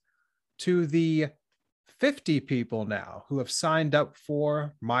 And to the 50 people now who have signed up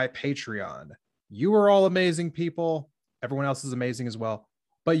for my Patreon. You are all amazing people. Everyone else is amazing as well.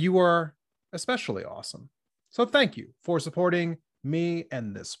 But you are especially awesome. So thank you for supporting me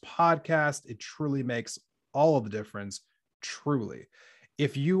and this podcast. It truly makes all of the difference, truly.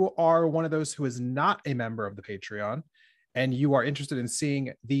 If you are one of those who is not a member of the Patreon and you are interested in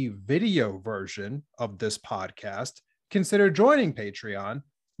seeing the video version of this podcast, consider joining Patreon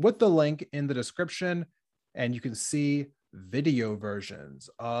with the link in the description, and you can see video versions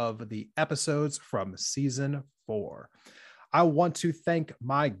of the episodes from season 4. I want to thank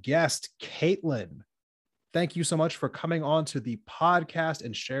my guest, Caitlin. Thank you so much for coming on to the podcast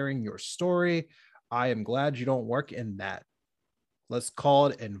and sharing your story. I am glad you don't work in that, let's call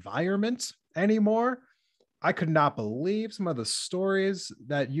it, environment anymore. I could not believe some of the stories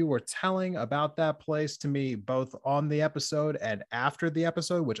that you were telling about that place to me, both on the episode and after the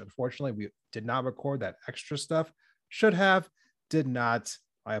episode, which unfortunately we did not record. That extra stuff. Should have, did not.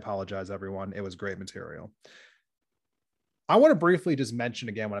 I apologize, everyone. It was great material. I want to briefly just mention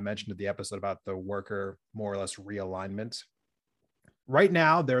again what I mentioned in the episode about the worker more or less realignment. Right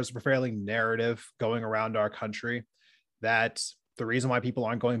now, there's a prevailing narrative going around our country that the reason why people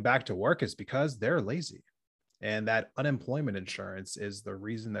aren't going back to work is because they're lazy. And that unemployment insurance is the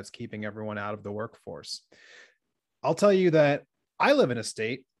reason that's keeping everyone out of the workforce. I'll tell you that I live in a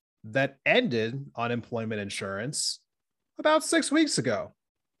state that ended unemployment insurance about 6 weeks ago.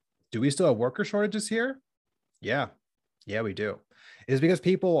 Do we still have worker shortages here? Yeah, we do. Is it because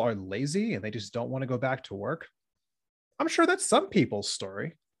people are lazy and they just don't want to go back to work? I'm sure that's some people's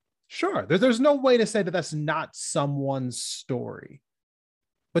story. Sure, there's no way to say that that's not someone's story.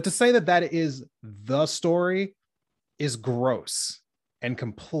 But to say that that is the story is gross and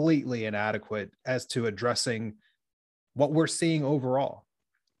completely inadequate as to addressing what we're seeing overall.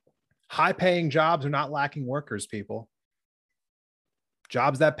 High-paying jobs are not lacking workers, people.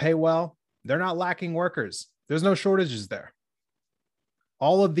 Jobs that pay well, they're not lacking workers. There's no shortages there.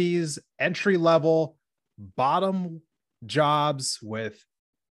 All of these entry-level, bottom jobs with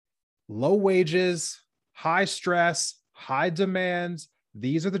low wages, high stress, high demands,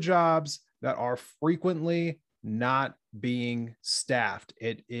 these are the jobs that are frequently not being staffed.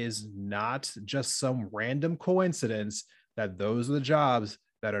 It is not just some random coincidence that those are the jobs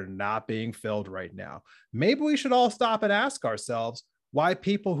that are not being filled right now. Maybe we should all stop and ask ourselves why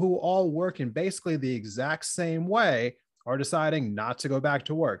people who all work in basically the exact same way are deciding not to go back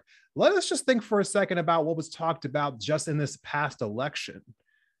to work. Let us just think for a second about what was talked about just in this past election,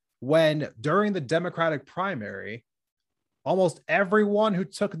 when during the Democratic primary, almost everyone who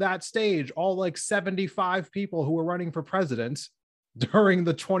took that stage, all like 75 people who were running for president during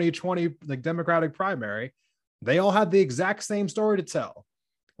the 2020 Democratic primary, they all had the exact same story to tell.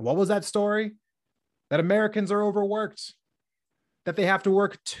 What was that story? That Americans are overworked, that they have to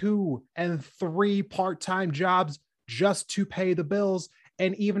work 2 and 3 part-time jobs just to pay the bills.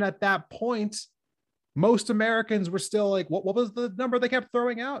 And even at that point, most Americans were still like, what was the number they kept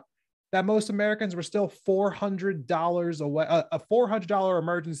throwing out? That most Americans were still $400 away, a $400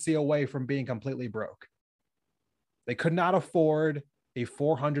 emergency away from being completely broke. They could not afford a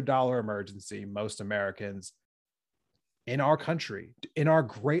 $400 emergency, most Americans in our country, in our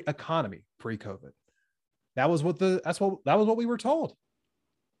great economy pre-COVID. That was what we were told.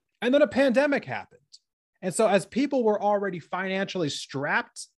 And then a pandemic happened. And so as people were already financially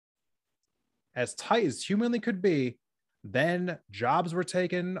strapped, as tight as humanly could be, then jobs were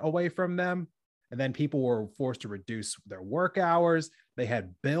taken away from them. And then people were forced to reduce their work hours. They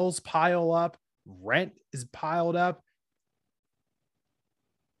had bills pile up. Rent is piled up.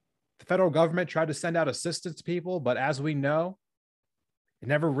 The federal government tried to send out assistance to people, but as we know, it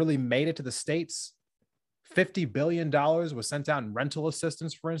never really made it to the states. $50 billion was sent out in rental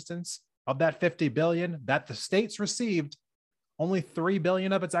assistance, for instance. Of that $50 billion that the states received, only $3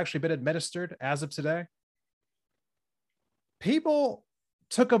 billion of it's actually been administered as of today. People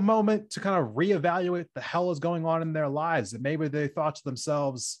took a moment to kind of reevaluate the hell is going on in their lives. And maybe they thought to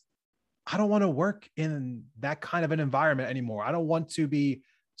themselves, I don't want to work in that kind of an environment anymore. I don't want to be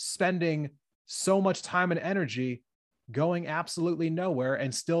spending so much time and energy going absolutely nowhere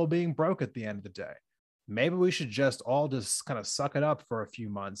and still being broke at the end of the day. Maybe we should just all just kind of suck it up for a few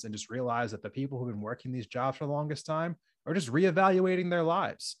months and just realize that the people who've been working these jobs for the longest time are just reevaluating their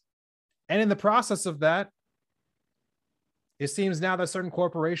lives. And in the process of that, it seems now that certain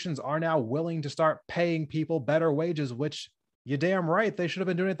corporations are now willing to start paying people better wages, which you're damn right, they should have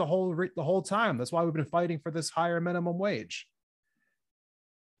been doing it the whole time. That's why we've been fighting for this higher minimum wage.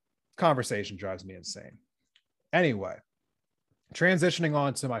 Conversation drives me insane. Anyway, transitioning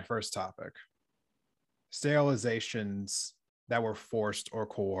on to my first topic. Sterilizations that were forced or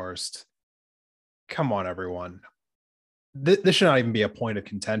coerced. Come on, everyone. This should not even be a point of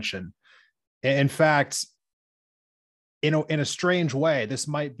contention. In fact, in a strange way, this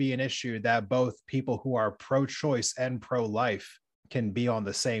might be an issue that both people who are pro-choice and pro-life can be on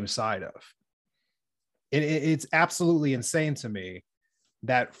the same side of. It's absolutely insane to me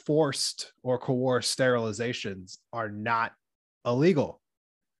that forced or coerced sterilizations are not illegal.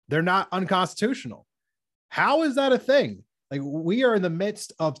 They're not unconstitutional. How is that a thing? Like, we are in the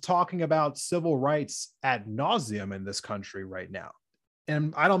midst of talking about civil rights ad nauseum in this country right now.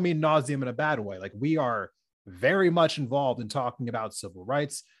 And I don't mean nauseum in a bad way. Like, we are very much involved in talking about civil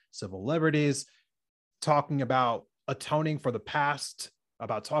rights, civil liberties, talking about atoning for the past,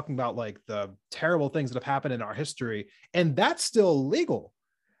 about talking about like the terrible things that have happened in our history. And that's still legal.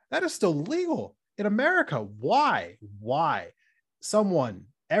 That is still legal in America. Why? Someone,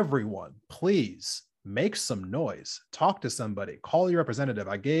 everyone, please make some noise. Talk to somebody. Call your representative.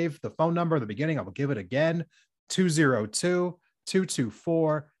 I gave the phone number at the beginning. I will give it again.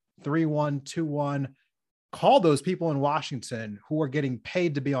 202-224-3121. Call those people in Washington who are getting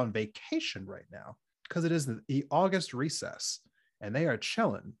paid to be on vacation right now because it is the August recess and they are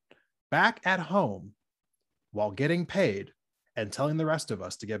chilling back at home while getting paid and telling the rest of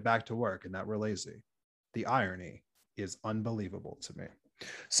us to get back to work and that we're lazy. The irony is unbelievable to me.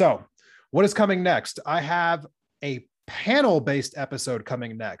 So, what is coming next? I have a panel-based episode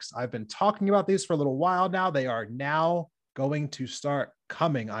coming next. I've been talking about these for a little while now. They are now going to start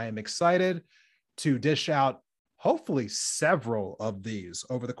coming. I am excited to dish out hopefully several of these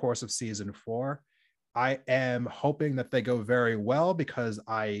over the course of season 4. I am hoping that they go very well because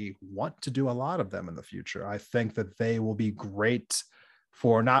I want to do a lot of them in the future. I think that they will be great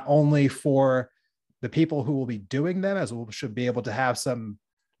for not only for the people who will be doing them, as we should be able to have some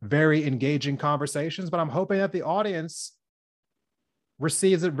very engaging conversations, but I'm hoping that the audience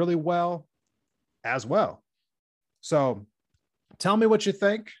receives it really well as well. So tell me what you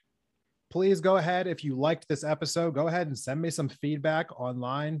think. Please go ahead. If you liked this episode, go ahead and send me some feedback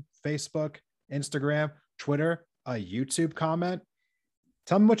online, Facebook, Instagram, Twitter, a YouTube comment.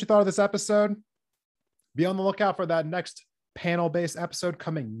 Tell me what you thought of this episode. Be on the lookout for that next panel-based episode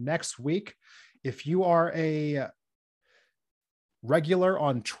coming next week. If you are a regular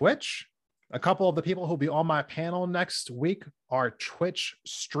on Twitch, a couple of the people who'll be on my panel next week are Twitch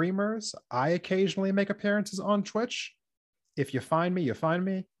streamers. I occasionally make appearances on Twitch. If you find me, you find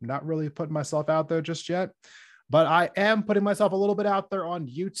me. I'm not really putting myself out there just yet, but I am putting myself a little bit out there on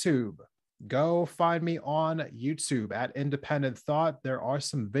YouTube. Go find me on YouTube at Independent Thought. There are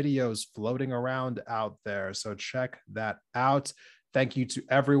some videos floating around out there, so check that out. Thank you to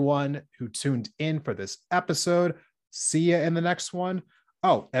everyone who tuned in for this episode. See you in the next one.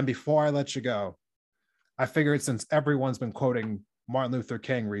 Oh, and before I let you go, I figured since everyone's been quoting Martin Luther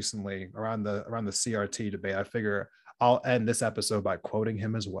King recently around the CRT debate, I figure I'll end this episode by quoting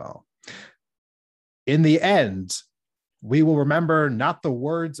him as well. In the end, we will remember not the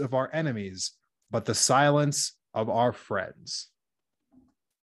words of our enemies, but the silence of our friends.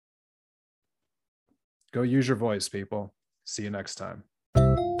 Go use your voice, people. See you next time.